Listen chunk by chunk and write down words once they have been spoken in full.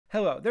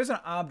Hello, there's an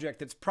object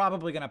that's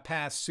probably going to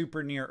pass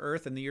super near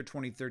Earth in the year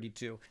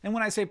 2032. And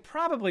when I say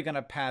probably going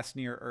to pass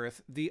near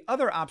Earth, the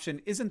other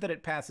option isn't that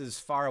it passes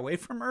far away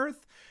from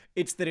Earth,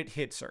 it's that it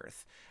hits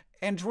Earth.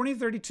 And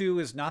 2032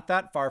 is not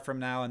that far from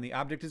now, and the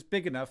object is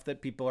big enough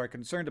that people are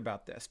concerned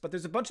about this. But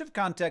there's a bunch of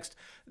context,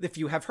 if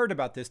you have heard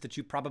about this, that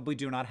you probably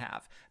do not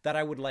have, that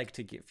I would like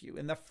to give you.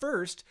 And the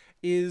first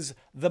is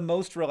the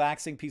most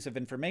relaxing piece of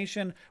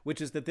information,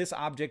 which is that this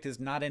object is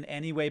not in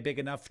any way big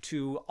enough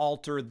to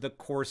alter the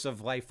course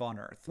of life on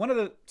Earth. One of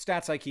the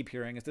stats I keep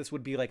hearing is this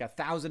would be like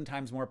 1,000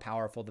 times more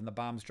powerful than the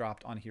bombs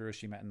dropped on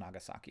Hiroshima and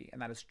Nagasaki.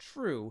 And that is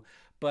true,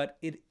 but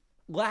it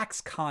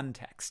lacks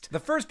context. The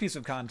first piece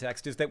of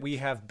context is that we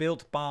have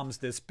built bombs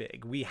this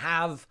big. We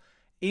have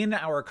in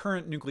our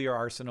current nuclear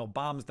arsenal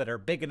bombs that are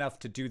big enough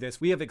to do this.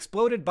 We have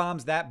exploded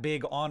bombs that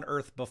big on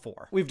Earth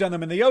before. We've done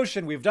them in the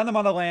ocean, we've done them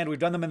on the land, we've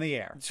done them in the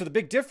air. So the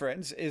big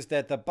difference is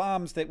that the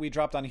bombs that we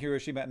dropped on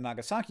Hiroshima and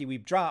Nagasaki,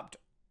 we've dropped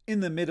in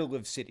the middle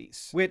of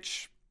cities,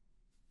 which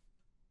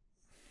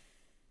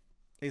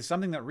is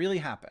something that really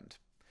happened.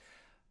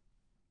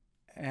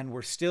 And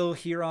we're still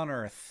here on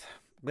Earth,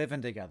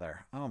 living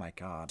together. Oh my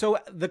God. So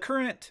the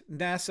current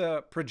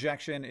NASA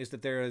projection is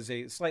that there is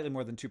a slightly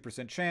more than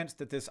 2% chance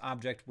that this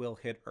object will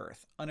hit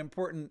Earth. An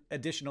important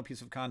additional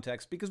piece of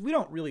context, because we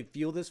don't really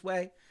feel this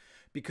way,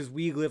 because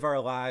we live our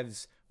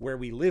lives where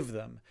we live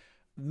them.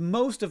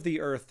 Most of the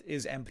Earth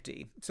is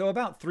empty. So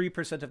about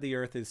 3% of the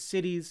Earth is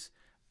cities,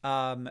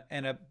 and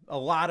a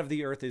lot of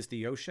the Earth is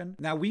the ocean.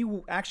 Now, we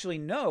actually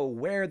know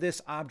where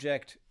this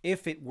object,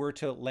 if it were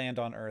to land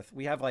on Earth,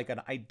 we have like an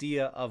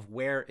idea of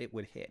where it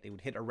would hit. It would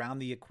hit around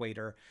the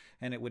equator,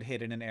 and it would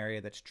hit in an area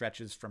that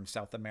stretches from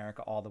South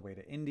America all the way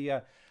to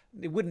India.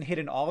 It wouldn't hit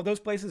in all of those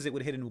places. It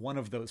would hit in one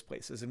of those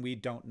places, and we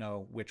don't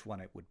know which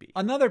one it would be.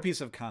 Another piece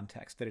of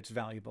context that it's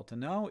valuable to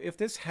know, if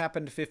this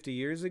happened 50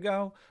 years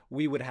ago,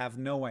 we would have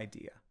no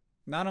idea.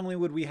 Not only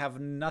would we have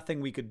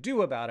nothing we could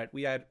do about it,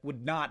 we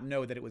would not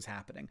know that it was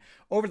happening.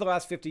 Over the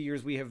last 50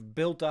 years, we have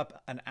built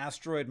up an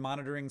asteroid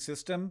monitoring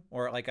system,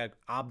 or like an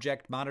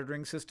object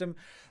monitoring system,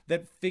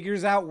 that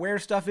figures out where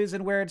stuff is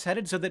and where it's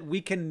headed so that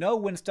we can know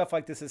when stuff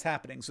like this is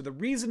happening. So the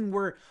reason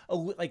we're,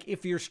 like,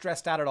 if you're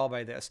stressed out at all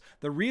by this,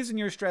 the reason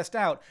you're stressed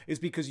out is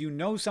because you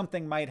know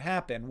something might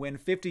happen when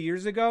 50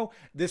 years ago,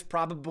 this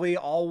probably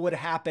all would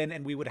happen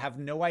and we would have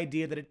no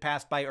idea that it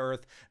passed by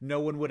Earth.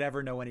 No one would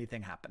ever know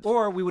anything happened.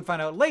 Or we would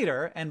find out later,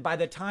 and by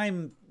the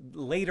time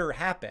later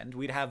happened,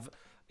 we'd have,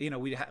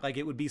 like,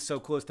 it would be so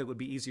close that it would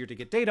be easier to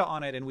get data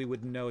on it, and we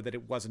would know that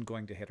it wasn't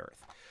going to hit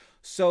Earth.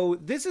 So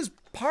this is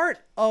part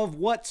of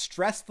what's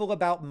stressful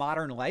about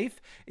modern life,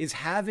 is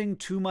having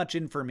too much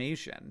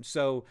information.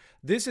 So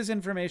this is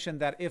information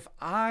that if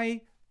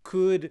I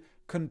could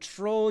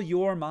control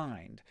your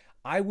mind,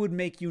 I would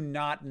make you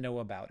not know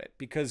about it,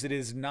 because it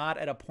is not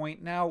at a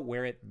point now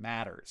where it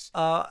matters.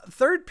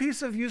 Third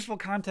piece of useful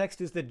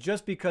context is that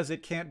just because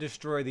it can't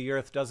destroy the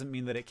Earth doesn't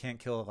mean that it can't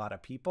kill a lot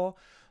of people.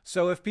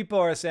 So if people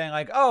are saying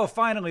like, oh,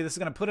 finally, this is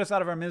going to put us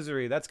out of our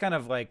misery, that's kind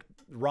of like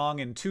wrong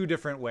in two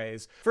different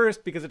ways.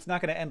 First, because it's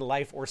not going to end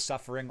life or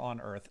suffering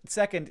on Earth.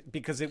 Second,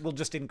 because it will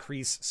just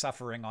increase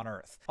suffering on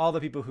Earth. All the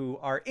people who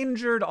are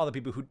injured, all the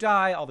people who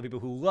die, all the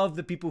people who love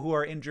the people who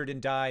are injured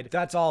and died,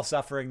 that's all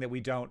suffering that we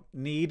don't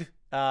need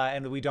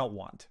and that we don't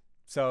want.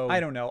 So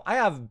I don't know. I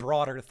have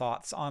broader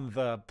thoughts on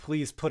the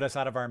please put us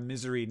out of our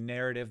misery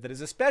narrative that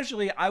is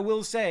especially, I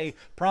will say,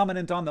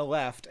 prominent on the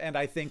left, and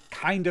I think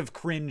kind of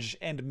cringe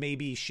and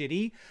maybe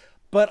shitty,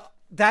 but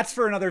that's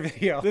for another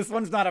video. This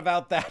one's not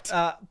about that.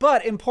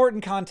 But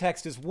important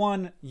context is,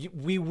 one,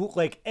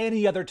 like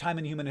any other time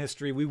in human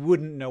history, we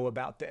wouldn't know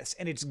about this.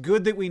 And it's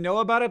good that we know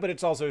about it, but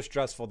it's also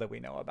stressful that we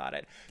know about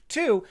it.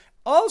 Two,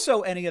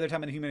 also any other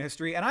time in human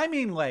history, and I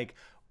mean like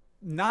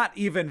not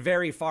even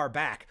very far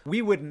back,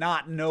 we would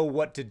not know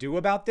what to do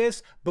about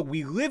this, but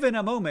we live in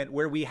a moment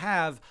where we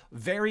have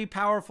very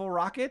powerful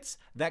rockets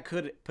that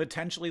could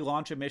potentially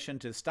launch a mission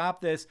to stop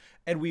this.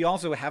 And we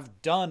also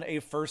have done a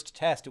first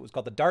test. It was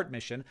called the DART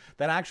mission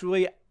that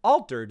actually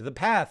altered the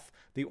path,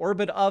 the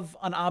orbit of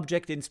an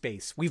object in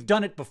space. We've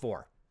done it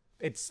before.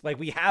 It's like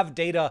we have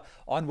data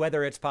on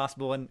whether it's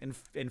possible, and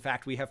in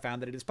fact, we have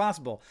found that it is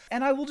possible.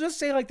 And I will just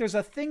say, like, there's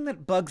a thing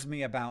that bugs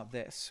me about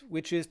this,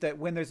 which is that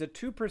when there's a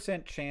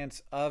 2%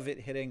 chance of it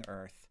hitting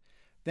Earth,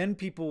 then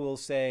people will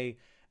say,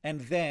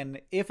 and then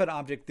if an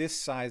object this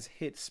size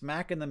hit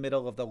smack in the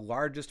middle of the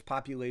largest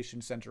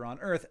population center on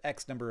Earth,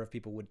 X number of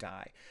people would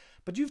die.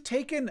 But you've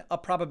taken a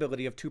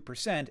probability of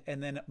 2%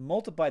 and then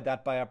multiplied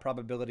that by a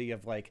probability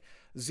of like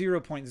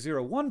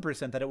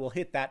 0.01% that it will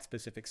hit that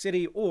specific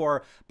city,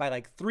 or by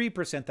like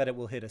 3% that it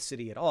will hit a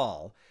city at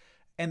all.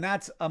 And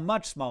that's a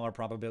much smaller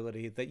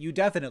probability that you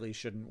definitely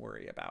shouldn't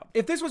worry about.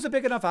 If this was a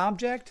big enough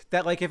object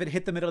that, like, if it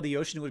hit the middle of the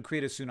ocean, it would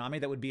create a tsunami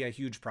that would be a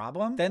huge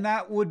problem, then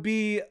that would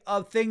be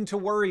a thing to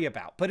worry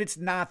about. But it's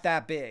not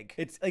that big.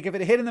 It's like, if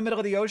it hit in the middle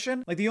of the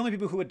ocean, like, the only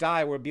people who would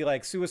die would be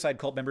like suicide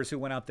cult members who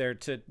went out there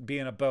to be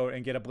in a boat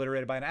and get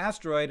obliterated by an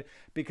asteroid,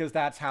 because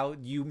that's how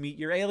you meet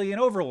your alien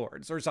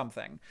overlords or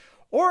something.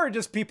 Or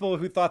just people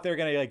who thought they were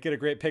gonna like get a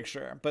great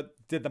picture, but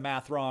did the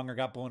math wrong or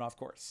got blown off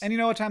course. And you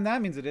know what time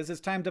that means it is?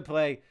 It's time to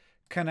play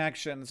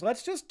connections.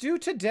 Let's just do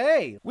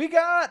today. We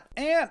got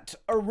ant,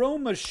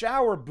 aroma,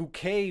 shower,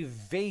 bouquet,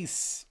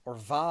 vase or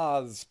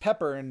vase,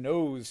 pepper,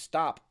 nose,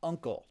 stop,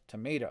 uncle,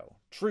 tomato,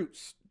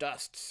 truce,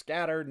 dust,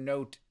 scatter,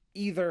 note,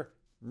 either,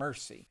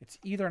 mercy. It's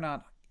either,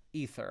 not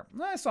ether.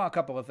 I saw a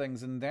couple of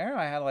things in there.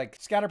 I had like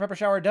scatter, pepper,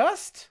 shower,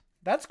 dust.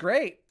 That's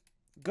great.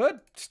 Good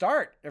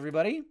start,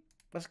 everybody.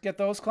 Let's get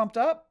those clumped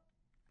up.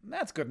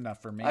 That's good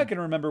enough for me. I can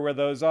remember where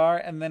those are.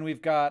 And then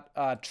we've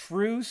got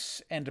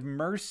truce and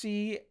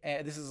mercy.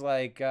 And this is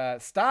like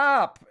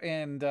stop.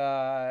 And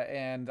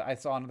I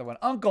saw another one.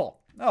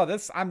 Uncle. Oh,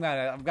 this I'm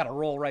gonna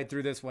roll right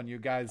through this one, you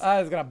guys. I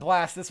was gonna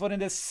blast this one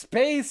into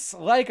space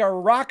like a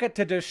rocket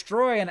to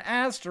destroy an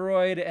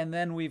asteroid. And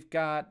then we've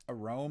got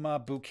aroma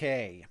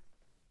bouquet.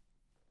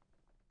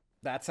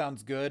 That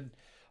sounds good.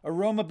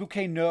 Aroma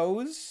bouquet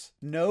nose.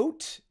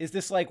 Note. Is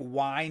this like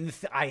wine?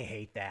 I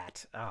hate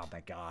that. Oh my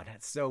God.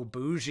 It's so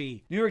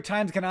bougie. New York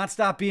Times cannot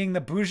stop being the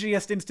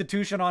bougiest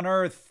institution on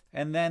earth.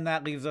 And then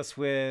that leaves us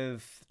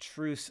with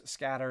truce,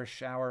 scatter,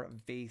 shower,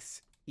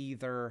 vase,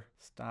 either,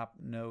 stop,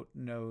 note,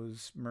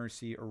 nose,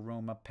 mercy,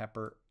 aroma,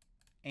 pepper,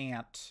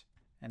 ant,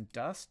 and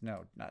dust?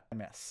 No, not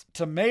miss.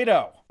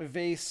 Tomato.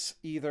 Vase,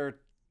 either.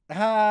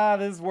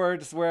 These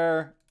words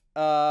where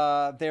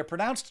they're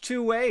pronounced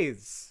two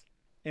ways.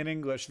 In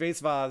English, vase,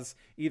 vase,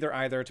 either,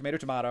 either, tomato,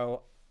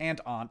 tomato, and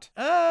aunt.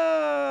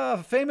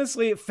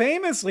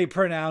 Famously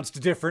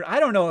pronounced different. I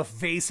don't know if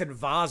vase and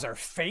vase are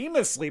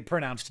famously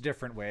pronounced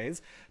different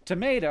ways.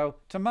 Tomato,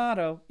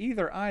 tomato,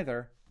 either,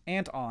 either,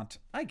 and aunt,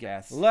 I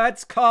guess.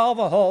 Let's call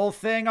the whole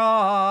thing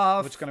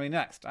off. What's gonna be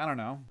next? I don't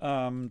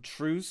know.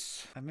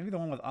 Truce. Maybe the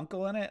one with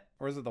uncle in it?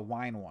 Or is it the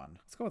wine one?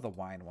 Let's go with the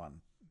wine one.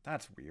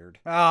 That's weird.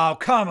 Oh,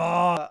 come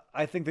on.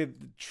 I think the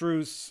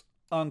truce,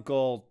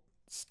 uncle,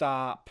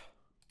 stop,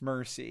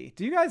 mercy.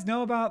 Do you guys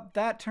know about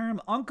that term?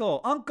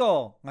 Uncle,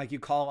 uncle. Like you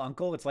call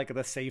uncle. It's like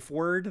the safe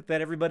word that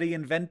everybody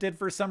invented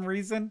for some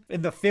reason.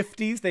 In the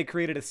 50s, they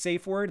created a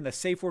safe word, and the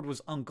safe word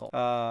was uncle.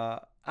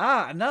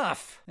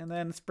 Enough. And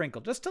then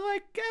sprinkle, just to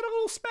like get a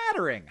little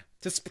smattering.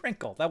 To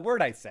sprinkle, that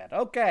word I said.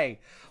 Okay,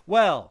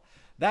 well,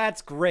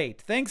 that's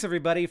great. Thanks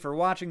everybody for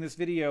watching this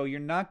video. You're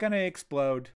not gonna explode.